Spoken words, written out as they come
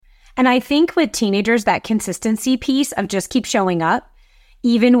And I think with teenagers, that consistency piece of just keep showing up,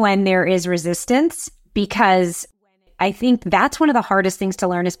 even when there is resistance, because I think that's one of the hardest things to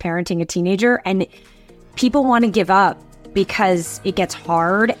learn is parenting a teenager. And people want to give up because it gets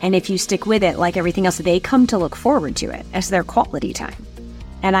hard. And if you stick with it, like everything else, they come to look forward to it as their quality time.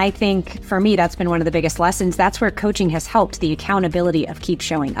 And I think for me, that's been one of the biggest lessons. That's where coaching has helped, the accountability of keep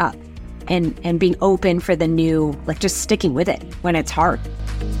showing up and being open for the new, like just sticking with it when it's hard.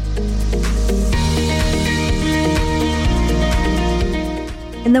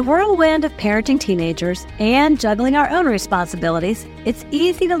 In the whirlwind of parenting teenagers and juggling our own responsibilities, it's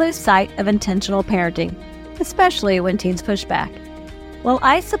easy to lose sight of intentional parenting, especially when teens push back. While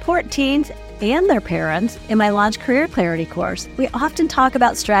I support teens and their parents in my Launch Career Clarity course, we often talk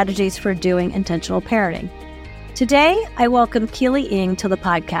about strategies for doing intentional parenting. Today, I welcome Keely to the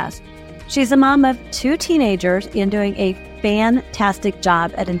podcast. She's a mom of 2 teenagers and doing a fantastic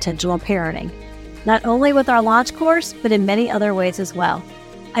job at intentional parenting, not only with our launch course, but in many other ways as well.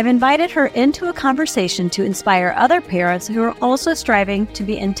 I've invited her into a conversation to inspire other parents who are also striving to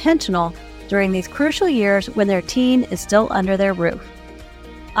be intentional during these crucial years when their teen is still under their roof.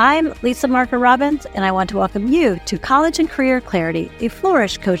 I'm Lisa Marker Robbins, and I want to welcome you to College and Career Clarity, a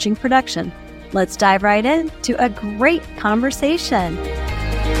Flourish coaching production. Let's dive right in to a great conversation.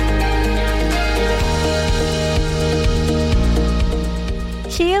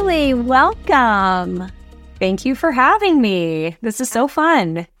 Keely, welcome. Thank you for having me. This is so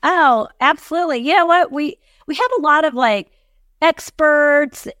fun. Oh, absolutely. You know what? We have a lot of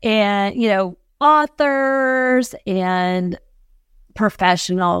experts and, authors and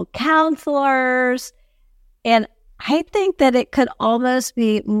professional counselors. And I think that it could almost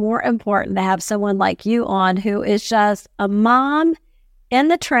be more important to have someone like you on who is just a mom in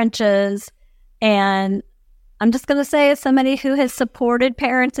the trenches. And I'm just going to say, as somebody who has supported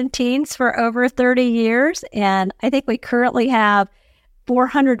parents and teens for over 30 years, and I think we currently have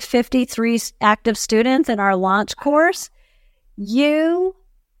 453 active students in our launch course, you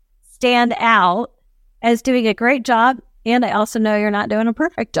stand out as doing a great job. And I also know you're not doing a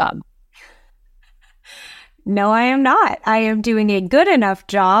perfect job. No, I am not. I am doing a good enough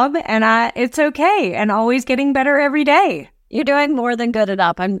job, and it's okay, and always getting better every day. You're doing more than good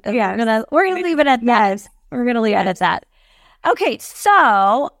enough. We're gonna leave it at that. Yes. We're gonna leave it at that. Okay,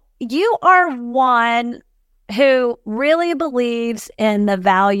 so you are one who really believes in the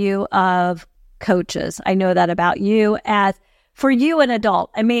value of coaches. I know that about you. As for you, an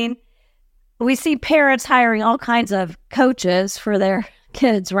adult, I mean, we see parents hiring all kinds of coaches for their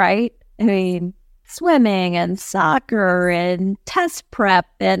kids, right? I mean, swimming and soccer and test prep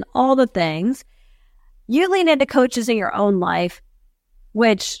and all the things. You lean into coaches in your own life,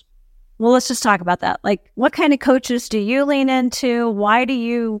 which, well, let's just talk about that. Like, what kind of coaches do you lean into? Why do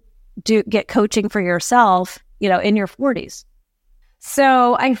you get coaching for yourself, in your 40s?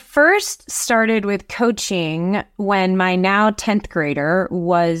 So I first started with coaching when my now 10th grader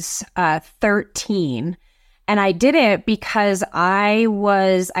was 13. And I did it because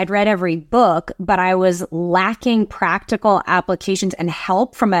I'd read every book, but I was lacking practical applications and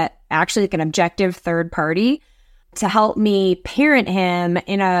help from an objective third party to help me parent him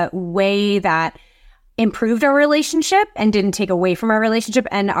in a way that improved our relationship and didn't take away from our relationship.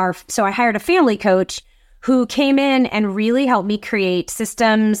 So I hired a family coach who came in and really helped me create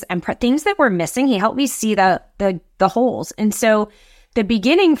systems and things that were missing. He helped me see the holes. And so the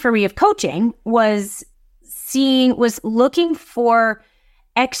beginning for me of coaching was looking for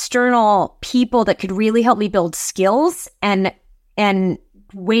external people that could really help me build skills and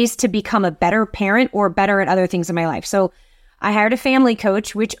ways to become a better parent or better at other things in my life. So I hired a family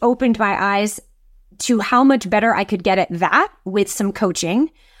coach, which opened my eyes to how much better I could get at that with some coaching.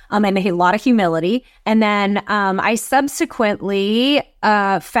 And a lot of humility. And then I subsequently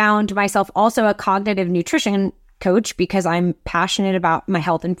found myself also a cognitive nutrition coach because I'm passionate about my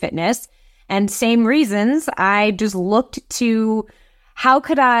health and fitness. And same reasons, I just looked to how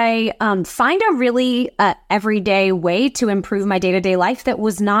could I find a really everyday way to improve my day-to-day life that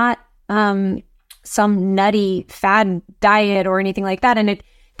was not some nutty fad diet or anything like that. And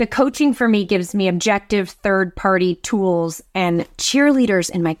the coaching for me gives me objective third-party tools and cheerleaders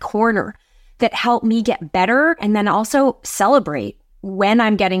in my corner that help me get better and then also celebrate when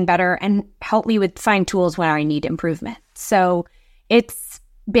I'm getting better and help me find tools when I need improvement. So it's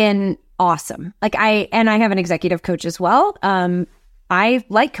been awesome. I have an executive coach as well. I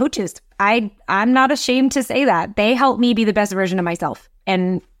like coaches. I'm not ashamed to say that. They help me be the best version of myself.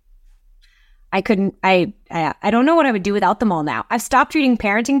 And I don't know what I would do without them all now. I've stopped reading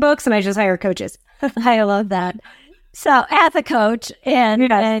parenting books and I just hire coaches. I love that. So as a coach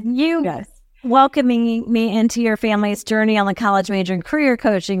and you welcoming me into your family's journey on the college major and career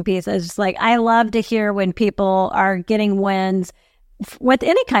coaching piece, is just like, I love to hear when people are getting wins with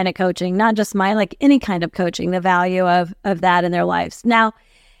any kind of coaching, not just like any kind of coaching, the value of that in their lives. Now,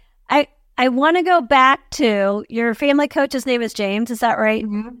 I want to go back to your family coach's name is James. Is that right?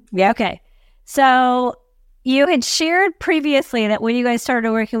 Mm-hmm. Yeah. Okay. So you had shared previously that when you guys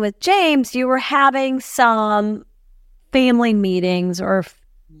started working with James, you were having some family meetings or...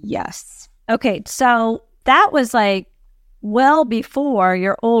 Yes. Okay. So that was like well before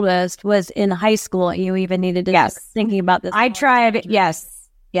your oldest was in high school and you even needed to start thinking about this. I tried. Yes.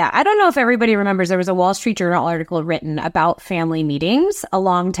 Yeah, I don't know if everybody remembers there was a Wall Street Journal article written about family meetings a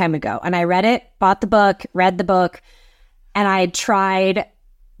long time ago. And I read it, bought the book, read the book, and I tried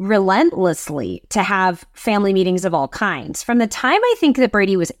relentlessly to have family meetings of all kinds. From the time I think that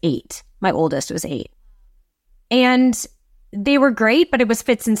Brady was 8, my oldest was 8. And they were great, but it was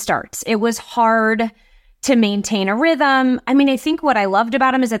fits and starts. It was hard to maintain a rhythm. I mean, I think what I loved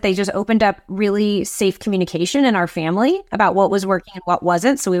about them is that they just opened up really safe communication in our family about what was working and what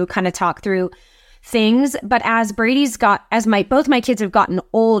wasn't. So we would kind of talk through things. But as both my kids have gotten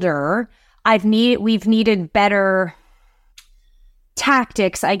older, we've needed better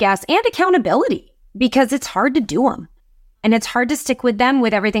tactics, I guess, and accountability, because it's hard to do them. And it's hard to stick with them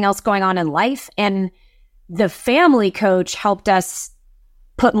with everything else going on in life. And the family coach helped us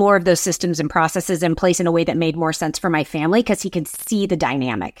put more of those systems and processes in place in a way that made more sense for my family, because he could see the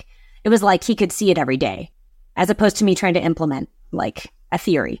dynamic. It was like he could see it every day, as opposed to me trying to implement like a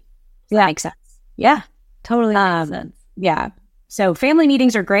theory. Does that make sense? Yeah. Totally makes sense. Yeah. So family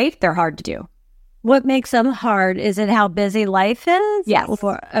meetings are great. They're hard to do. What makes them hard? Is it how busy life is? Yes.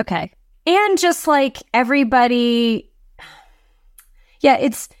 Okay. And just like everybody, how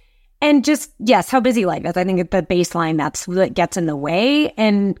busy life is. I think at the baseline, that's what gets in the way,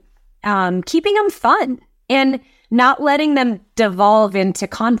 and keeping them fun and not letting them devolve into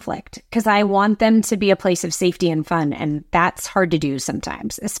conflict, because I want them to be a place of safety and fun. And that's hard to do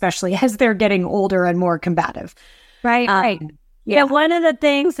sometimes, especially as they're getting older and more combative. Right. Right. Yeah. One of the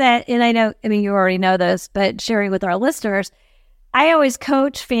things that, and you already know this, but sharing with our listeners, I always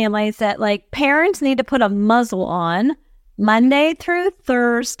coach families that like parents need to put a muzzle on Monday through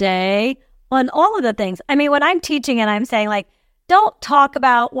Thursday on all of the things. I mean, when I'm teaching and I'm saying like, don't talk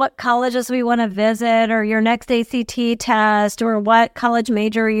about what colleges we want to visit or your next ACT test or what college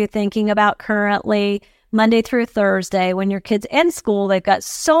major are you thinking about currently, Monday through Thursday. When your kid's in school, they've got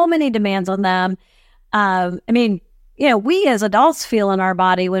so many demands on them. We as adults feel in our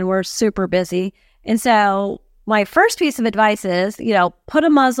body when we're super busy. And so my first piece of advice is, put a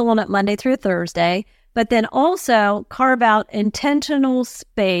muzzle on it Monday through Thursday, but then also carve out intentional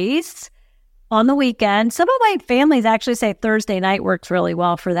space on the weekend. Some of my families actually say Thursday night works really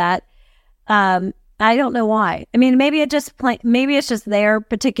well for that. I don't know why. I mean, maybe it's just their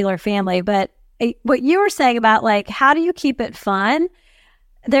particular family. But what you were saying about like, how do you keep it fun?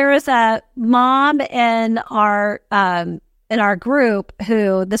 There was a mom in our group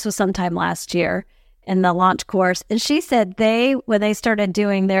who, this was sometime last year in the launch course, and she said when they started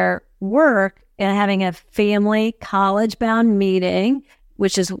doing their work and having a family college-bound meeting,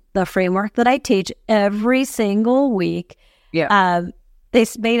 which is the framework that I teach every single week. Yeah. They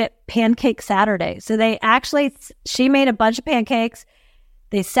made it Pancake Saturday. So she made a bunch of pancakes.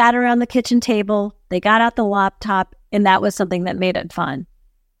 They sat around the kitchen table. They got out the laptop, and that was something that made it fun.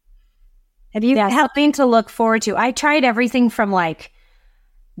 Have you something to look forward to? I tried everything from like,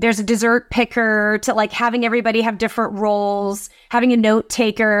 there's a dessert picker to like having everybody have different roles, having a note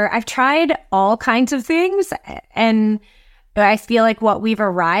taker. I've tried all kinds of things. And I feel like what we've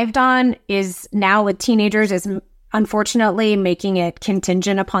arrived on is now with teenagers is unfortunately making it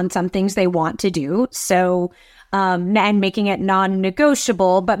contingent upon some things they want to do. So, and making it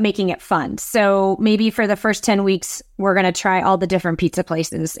non-negotiable, but making it fun. So maybe for the first 10 weeks, we're going to try all the different pizza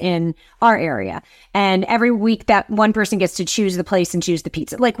places in our area. And every week that one person gets to choose the place and choose the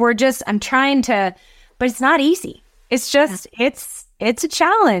pizza. Like I'm trying to, but it's not easy. It's just, it's a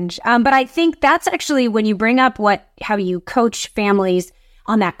challenge. But I think that's actually when you bring up how you coach families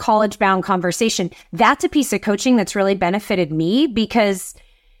on that college-bound conversation, that's a piece of coaching that's really benefited me, because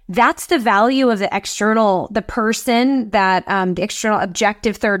that's the value of the person that the external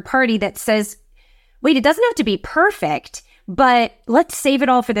objective third party that says, wait, it doesn't have to be perfect, but let's save it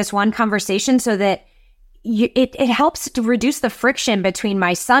all for this one conversation so that it helps to reduce the friction between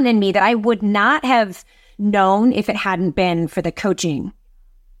my son and me that I would not have known if it hadn't been for the coaching,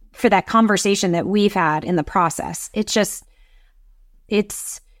 for that conversation that we've had in the process.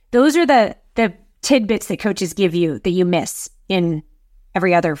 Those are the tidbits that coaches give you that you miss in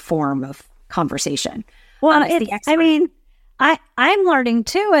every other form of conversation. Well, I'm learning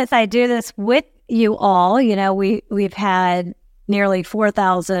too as I do this with you all. We've had nearly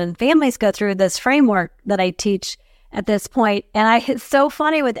 4,000 families go through this framework that I teach at this point. And it's so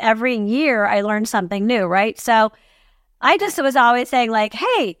funny, with every year I learn something new, right? So I just was always saying like,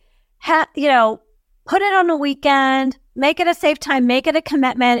 hey, put it on a weekend, make it a safe time, make it a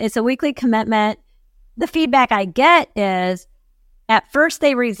commitment. It's a weekly commitment. The feedback I get is at first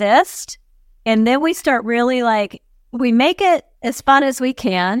they resist, and then we start really we make it as fun as we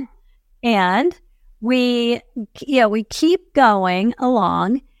can, and we keep going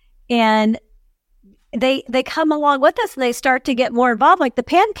along, and they come along with us, and they start to get more involved. Like the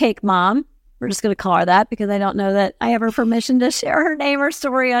pancake mom, we're just going to call her that because I don't know that I have her permission to share her name or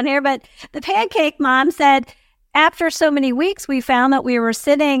story on here. But the pancake mom said, after so many weeks, we found that we were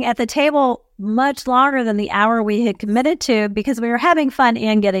sitting at the table much longer than the hour we had committed to because we were having fun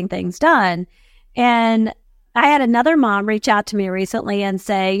and getting things done. And I had another mom reach out to me recently and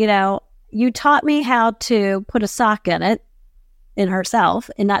say, you taught me how to put a sock in herself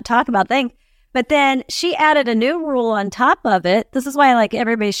and not talk about things. But then she added a new rule on top of it. This is why I like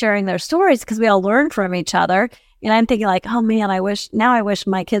everybody sharing their stories, because we all learn from each other. And I'm thinking like, oh man, I wish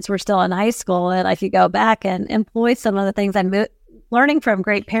my kids were still in high school and I could go back and employ some of the things I'm learning from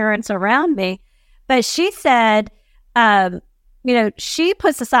great parents around me. But she said, she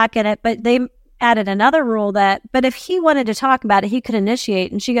puts the sock in it, but they added another rule but if he wanted to talk about it, he could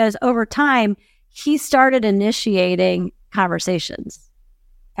initiate. And she goes, over time, he started initiating conversations.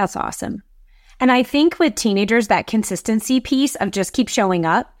 That's awesome. And I think with teenagers, that consistency piece of just keep showing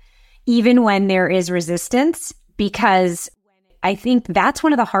up, even when there is resistance, because I think that's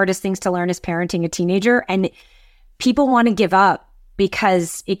one of the hardest things to learn is parenting a teenager. And people want to give up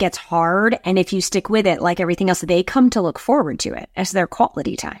because it gets hard. And if you stick with it, like everything else, they come to look forward to it as their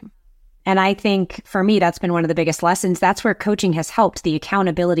quality time. And I think for me, that's been one of the biggest lessons. That's where coaching has helped, the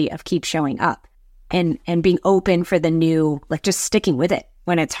accountability of keep showing up and being open for the new, like just sticking with it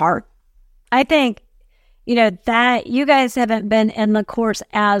when it's hard. I think, that you guys haven't been in the course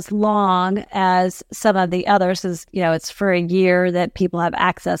as long as some of the others, because, it's for a year that people have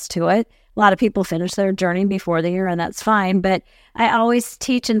access to it. A lot of people finish their journey before the year, and that's fine. But I always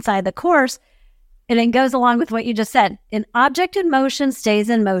teach inside the course, and it goes along with what you just said. An object in motion stays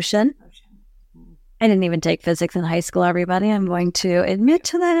in motion. I didn't even take physics in high school, everybody. I'm going to admit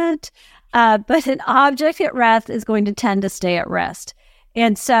to that. But an object at rest is going to tend to stay at rest.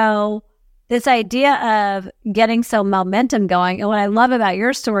 And so this idea of getting some momentum going, and what I love about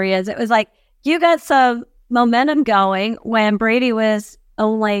your story is it was like you got some momentum going when Brady was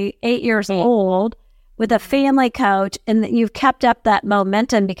only 8 years old with a family coach, and that you've kept up that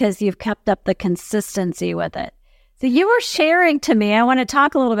momentum because you've kept up the consistency with it. So you were sharing to me, I want to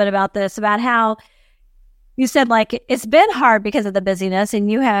talk a little bit about this, about how you said like it's been hard because of the busyness, and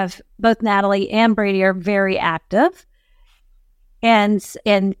you have both Natalie and Brady are very active. And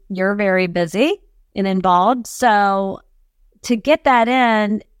you're very busy and involved. So to get that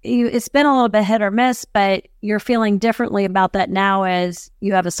in, it's been a little bit hit or miss, but you're feeling differently about that now as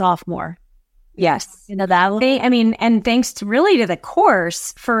you have a sophomore. Yes. That. And thanks to the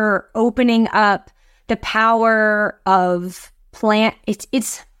course for opening up the power of it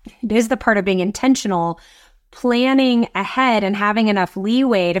is the part of being intentional, planning ahead and having enough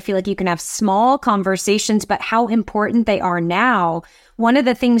leeway to feel like you can have small conversations, but how important they are now. One of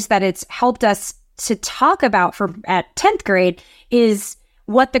the things that it's helped us to talk about at 10th grade is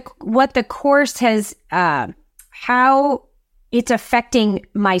what the course has, how it's affecting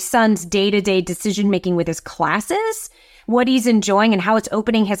my son's day-to-day decision-making with his classes, what he's enjoying and how it's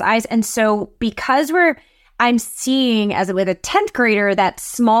opening his eyes. And so because I'm seeing with a 10th grader that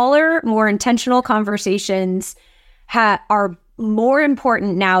smaller, more intentional conversations are more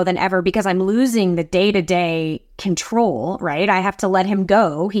important now than ever because I'm losing the day-to-day control, right? I have to let him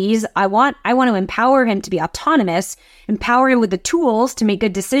go. I want to empower him to be autonomous, empower him with the tools to make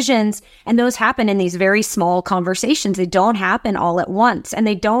good decisions. And those happen in these very small conversations. They don't happen all at once. And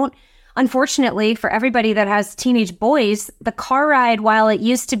they don't, unfortunately, for everybody that has teenage boys, the car ride, while it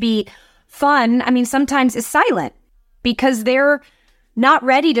used to be fun, sometimes is silent because they're not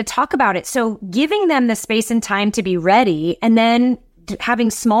ready to talk about it. So giving them the space and time to be ready, and then having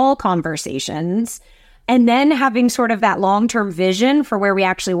small conversations, and then having sort of that long-term vision for where we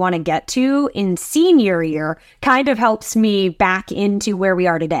actually want to get to in senior year kind of helps me back into where we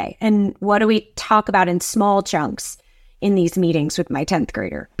are today. And what do we talk about in small chunks in these meetings with my 10th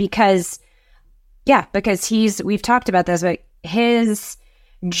grader? Because we've talked about this, but his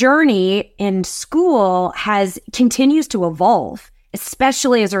journey in school continues to evolve,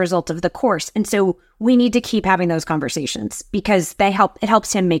 especially as a result of the course. And so we need to keep having those conversations because it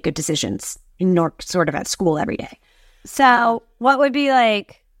helps him make good decisions sort of at school every day. So what would be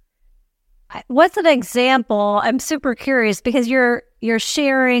like, what's an example? I'm super curious because you're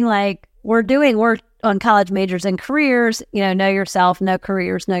sharing like we're doing work on college majors and careers, know yourself, know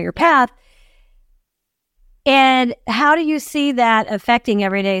careers, know your path. And how do you see that affecting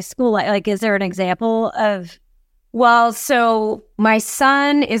everyday school? Like, is there an example of? Well, so my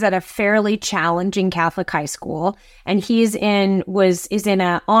son is at a fairly challenging Catholic high school, and he's in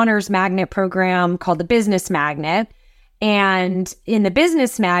an honors magnet program called the Business Magnet. And in the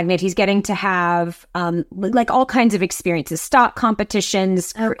Business Magnet, he's getting to have like all kinds of experiences, stock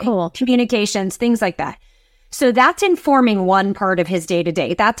competitions, cool. Communications, things like that. So that's informing one part of his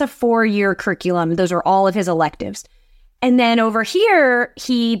day-to-day. That's a 4-year curriculum. Those are all of his electives. And then over here,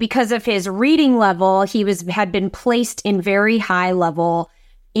 because of his reading level, had been placed in very high-level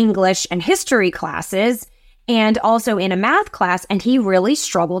English and history classes, and also in a math class. And he really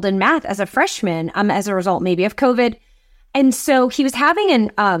struggled in math as a freshman, as a result maybe of COVID. And so he was having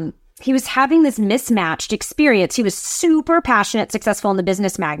this mismatched experience. He was super passionate, successful in the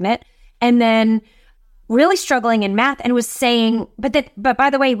Business Magnet, and then really struggling in math, and was saying, but by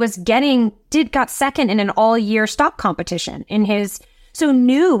the way, got second in an all-year stock competition so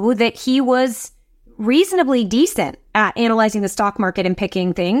knew that he was reasonably decent at analyzing the stock market and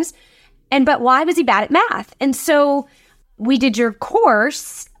picking things. But why was he bad at math? And so we did your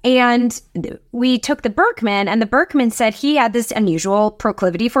course and we took the Berkman, and the Berkman said he had this unusual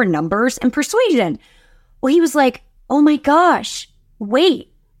proclivity for numbers and persuasion. Well, he was like, oh my gosh,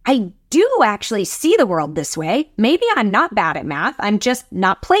 wait, I do actually see the world this way. Maybe I'm not bad at math. I'm just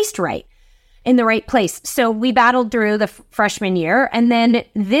not placed right in the right place. So we battled through the freshman year. And then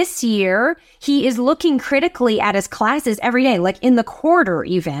this year, he is looking critically at his classes every day, like in the quarter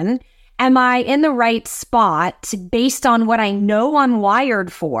even. Am I in the right spot based on what I know I'm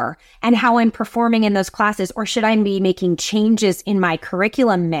wired for and how I'm performing in those classes? Or should I be making changes in my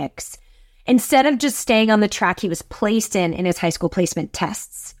curriculum mix instead of just staying on the track he was placed in his high school placement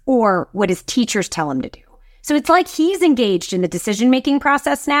tests or what his teachers tell him to do? So it's like he's engaged in the decision-making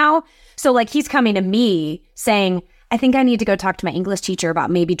process now. So like he's coming to me saying, I think I need to go talk to my English teacher about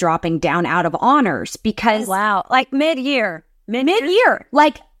maybe dropping down out of honors because... Wow. Like mid-year.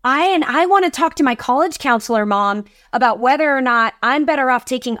 Like I want to talk to my college counselor, Mom, about whether or not I'm better off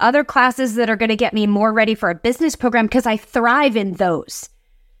taking other classes that are going to get me more ready for a business program because I thrive in those.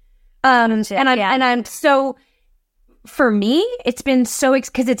 And so for me, it's been so,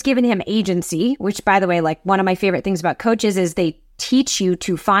 because it's given him agency, which by the way, like one of my favorite things about coaches is they teach you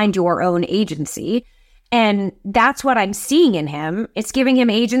to find your own agency. And that's what I'm seeing in him. It's giving him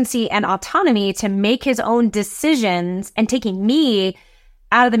agency and autonomy to make his own decisions and taking me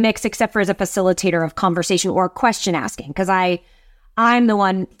out of the mix, except for as a facilitator of conversation or question asking. Because I'm the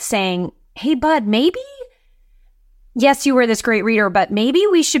one saying, hey, bud, maybe, yes, you were this great reader, but maybe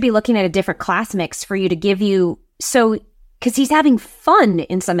we should be looking at a different class mix for you to give you. So, because he's having fun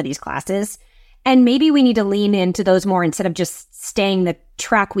in some of these classes, and maybe we need to lean into those more instead of just staying the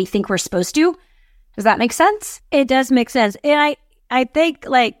track we think we're supposed to. Does that make sense? It does make sense. And I think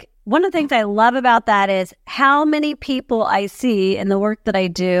like one of the things I love about that is how many people I see in the work that I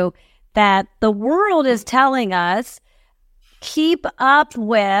do that the world is telling us, keep up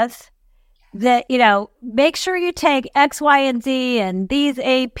with that, make sure you take X, Y, and Z and these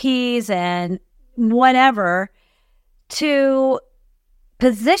APs and whatever to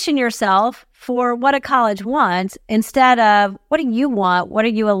position yourself for what a college wants instead of what do you want? What are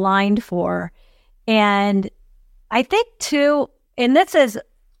you aligned for? And I think too, and this is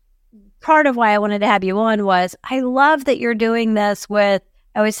part of why I wanted to have you on, was I love that you're doing this with,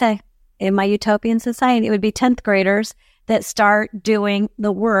 I always say, in my utopian society, it would be 10th graders that start doing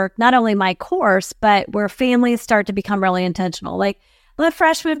the work, not only my course, but where families start to become really intentional. Like, let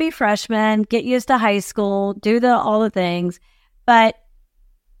freshmen be freshmen, get used to high school, do all the things. But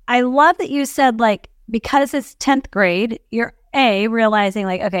I love that you said, like, because it's 10th grade, you're realizing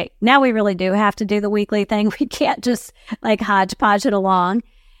like, okay, now we really do have to do the weekly thing. We can't just like hodgepodge it along.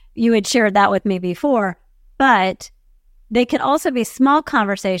 You had shared that with me before, but they can also be small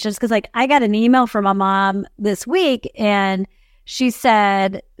conversations. Cause like I got an email from a mom this week and she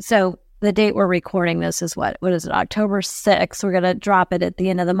said, so the date we're recording this is what is it? October 6th. We're going to drop it at the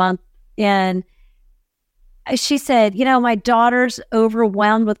end of the month. And she said, my daughter's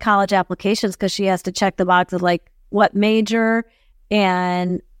overwhelmed with college applications because she has to check the box of like what major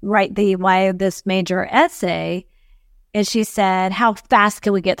and write the why of this major essay. And she said, how fast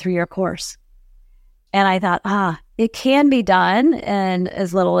can we get through your course? And I thought, it can be done in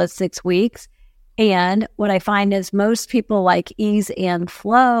as little as 6 weeks. And what I find is most people like ease and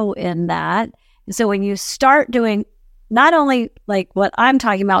flow in that. And so when you start doing not only like what I'm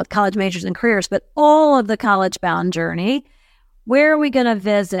talking about with college majors and careers, but all of the college-bound journey, where are we going to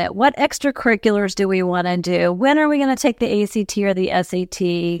visit? What extracurriculars do we want to do? When are we going to take the ACT or the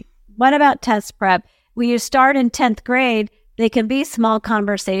SAT? What about test prep? When you start in 10th grade, they can be small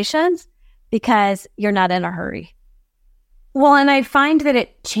conversations because you're not in a hurry. Well, and I find that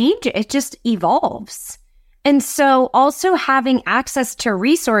it changes, it just evolves. And so also having access to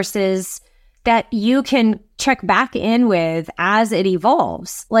resources that you can check back in with as it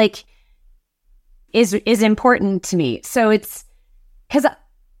evolves, like, is important to me. So it's because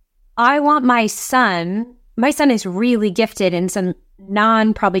I want my son is really gifted in some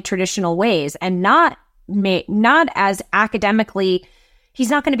probably traditional ways and not as academically, he's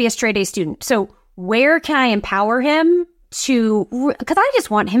not going to be a straight A student. So where can I empower him because I just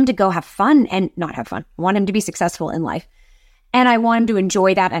want him to go have fun and not have fun. I want him to be successful in life. And I want him to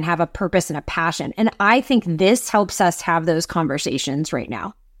enjoy that and have a purpose and a passion. And I think this helps us have those conversations right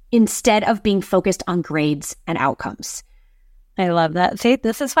now instead of being focused on grades and outcomes. I love that. See,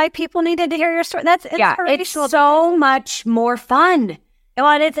 this is why people needed to hear your story. That's inspirational. It's so much more fun.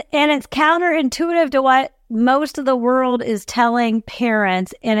 Well, it's counterintuitive to what most of the world is telling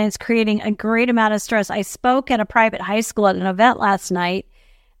parents, and it's creating a great amount of stress. I spoke at a private high school at an event last night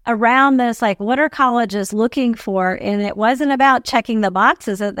around this, like, what are colleges looking for? And it wasn't about checking the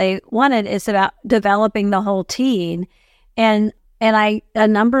boxes that they wanted. It's about developing the whole teen. And a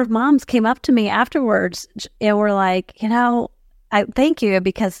number of moms came up to me afterwards and were like, I thank you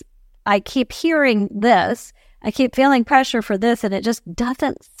because I keep hearing this. I keep feeling pressure for this, and it just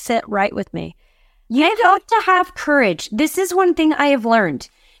doesn't sit right with me. You have to have courage. This is one thing I have learned,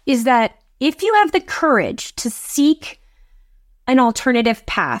 is that if you have the courage to seek an alternative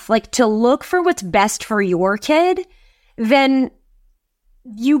path, like to look for what's best for your kid, then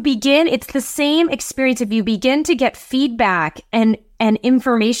it's the same experience. If you begin to get feedback and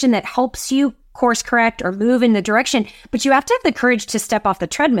information that helps you course correct or move in the direction, but you have to have the courage to step off the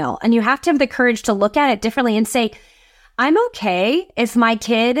treadmill, and you have to have the courage to look at it differently and say, I'm okay if my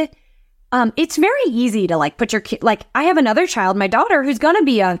kid, it's very easy to like put your kid, like I have another child, my daughter, who's going to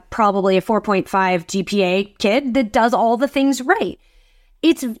be probably a 4.5 GPA kid that does all the things right.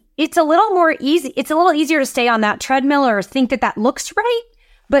 It's a little more easy. It's a little easier to stay on that treadmill or think that looks right.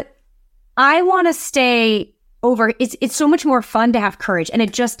 But I want to stay over. It's so much more fun to have courage. And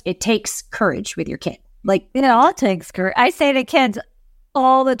it takes courage with your kid. Like, it all takes courage. I say to kids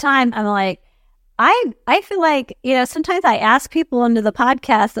all the time, I'm like, I feel like, sometimes I ask people into the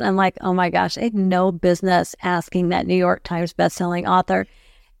podcast and I'm like, oh my gosh, I have no business asking that New York Times bestselling author.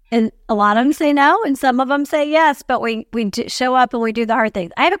 And a lot of them say no, and some of them say yes, but we show up and we do the hard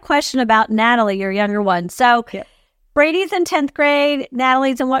things. I have a question about Natalie, your younger one. So Brady's in 10th grade.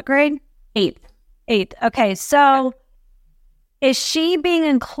 Natalie's in what grade? 8th. Okay, so is she being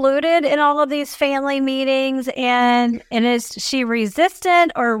included in all of these family meetings, and is she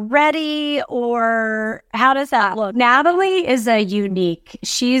resistant or ready, or how does that look? Natalie is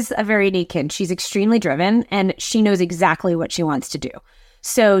she's a very unique kid. She's extremely driven, and she knows exactly what she wants to do.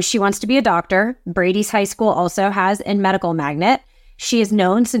 So she wants to be a doctor. Brady's high school also has a medical magnet. She has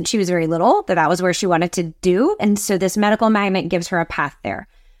known since she was very little that was where she wanted to do. And so this medical magnet gives her a path there.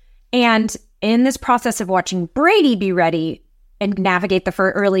 And in this process of watching Brady be ready and navigate the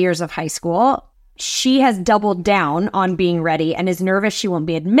early years of high school, she has doubled down on being ready and is nervous she won't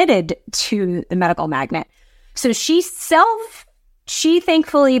be admitted to the medical magnet. So she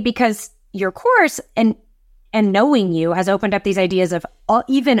thankfully, because your course and knowing you has opened up these ideas of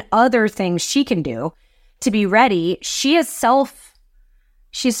even other things she can do to be ready. She's sort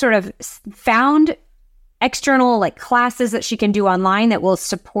of found external like classes that she can do online that will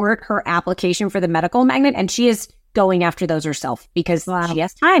support her application for the medical magnet. And she is going after those herself because she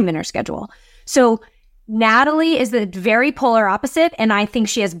has time in her schedule. So Natalie is the very polar opposite. And I think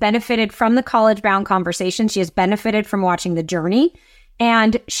she has benefited from the college-bound conversation. She has benefited from watching the journey.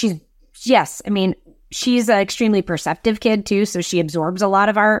 And she's an extremely perceptive kid too. So she absorbs a lot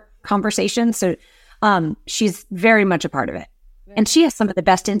of our conversations. So she's very much a part of it. And she has some of the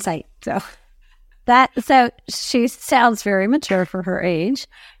best insight. So she sounds very mature for her age.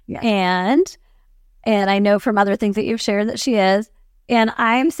 Yes. And I know from other things that you've shared that she is. And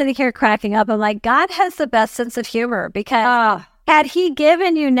I'm sitting here cracking up. I'm like, God has the best sense of humor, because had he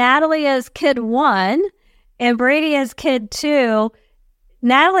given you Natalie as kid 1 and Brady as kid 2,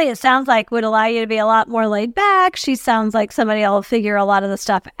 Natalie, it sounds like, would allow you to be a lot more laid back. She sounds like somebody that'll figure a lot of the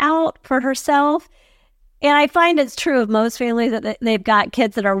stuff out for herself. And I find it's true of most families that they've got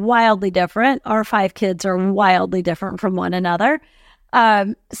kids that are wildly different. Our 5 kids are wildly different from one another.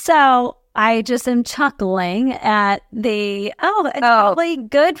 So I just am chuckling at it's probably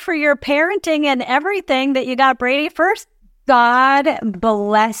good for your parenting and everything that you got Brady first. God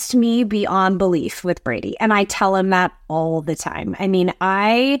blessed me beyond belief with Brady. And I tell him that all the time. I mean,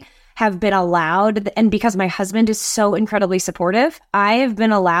 I have been allowed, and because my husband is so incredibly supportive, I have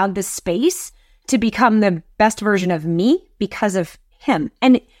been allowed the space to become the best version of me because of him.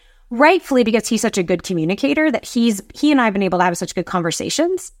 And rightfully because he's such a good communicator that he and I have been able to have such good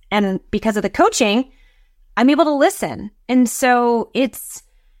conversations. And because of the coaching, I'm able to listen. And so it's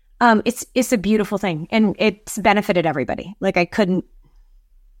a beautiful thing, and it's benefited everybody. Like I couldn't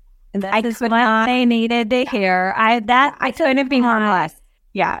I needed to hear. I couldn't be more less.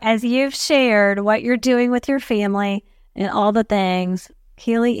 Yeah. As you've shared what you're doing with your family and all the things,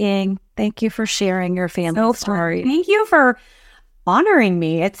 Keely Ng, thank you for sharing your family story. Thank you for honoring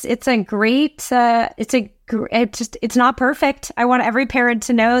me. It's not perfect. I want every parent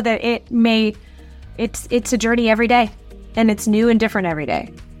to know that it's a journey every day, and it's new and different every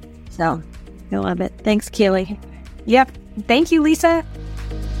day. So I love it. Thanks, Keely. Yep. Thank you, Lisa.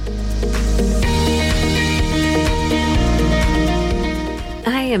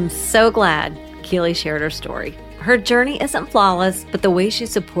 I am so glad Keely shared her story. Her journey isn't flawless, but the way she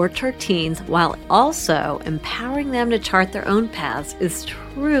supports her teens while also empowering them to chart their own paths is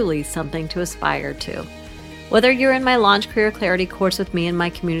truly something to aspire to. Whether you're in my Launch Career Clarity course with me and my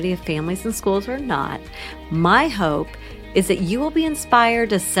community of families and schools or not, my hope is that you will be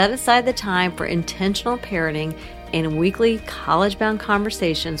inspired to set aside the time for intentional parenting and weekly college-bound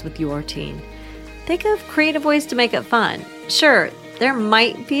conversations with your teen. Think of creative ways to make it fun. Sure, there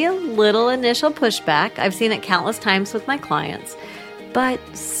might be a little initial pushback. I've seen it countless times with my clients. But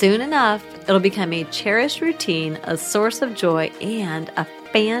soon enough, it'll become a cherished routine, a source of joy, and a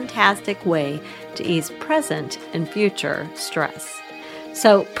fantastic way to ease present and future stress.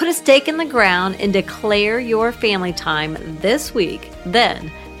 So put a stake in the ground and declare your family time this week,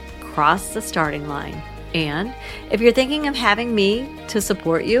 then cross the starting line. And if you're thinking of having me to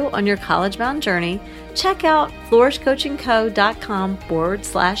support you on your college-bound journey, check out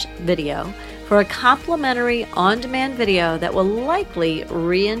flourishcoachingco.com/video for a complimentary on-demand video that will likely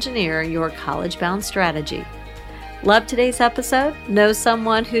re-engineer your college-bound strategy. Love today's episode? Know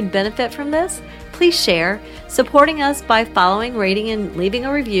someone who'd benefit from this? Please share. Supporting us by following, rating, and leaving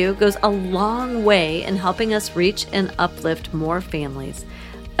a review goes a long way in helping us reach and uplift more families.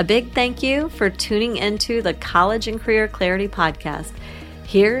 A big thank you for tuning into the College and Career Clarity podcast.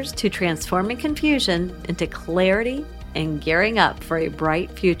 Here's to transforming confusion into clarity and gearing up for a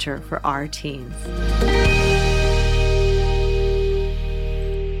bright future for our teens.